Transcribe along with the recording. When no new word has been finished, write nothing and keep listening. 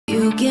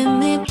You give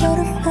me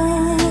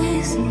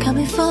butterflies, got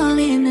me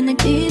falling in the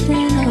deep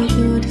end of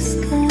your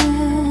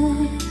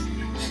disguise.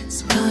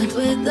 Sparked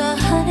with the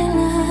honey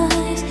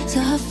lies, so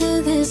I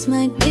feel this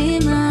might be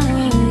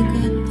my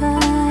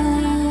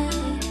goodbye.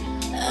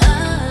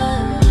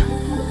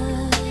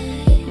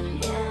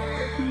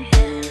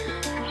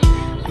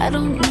 I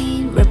don't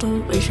need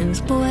reparations,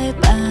 boy,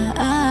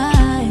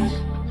 bye.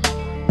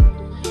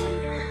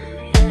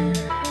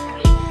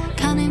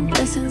 Counting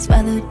blessings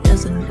by the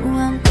dozen, ooh,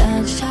 I'm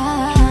God's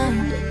child.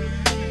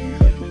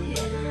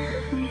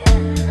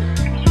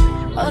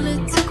 All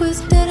it took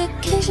was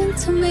dedication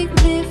to make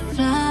me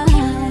fly.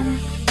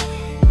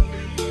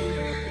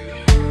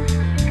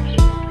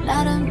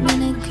 Not a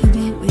minute could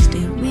be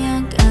wasted, me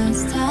on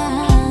God's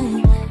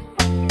time.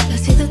 I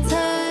see the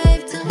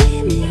type to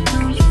leave me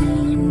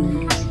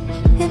confused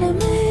in a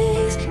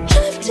maze,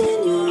 trapped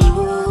in your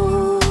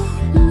room.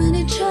 And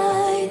it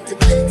tried to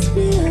cleanse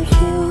me of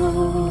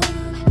you,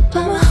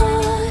 but my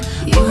heart,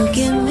 you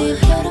give me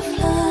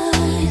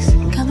butterflies,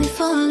 got me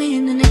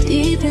falling in the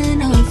deep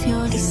end of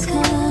your disguise.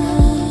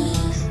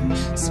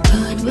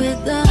 Sparked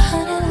with the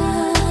honey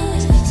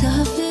lies, so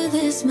I feel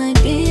this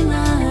might be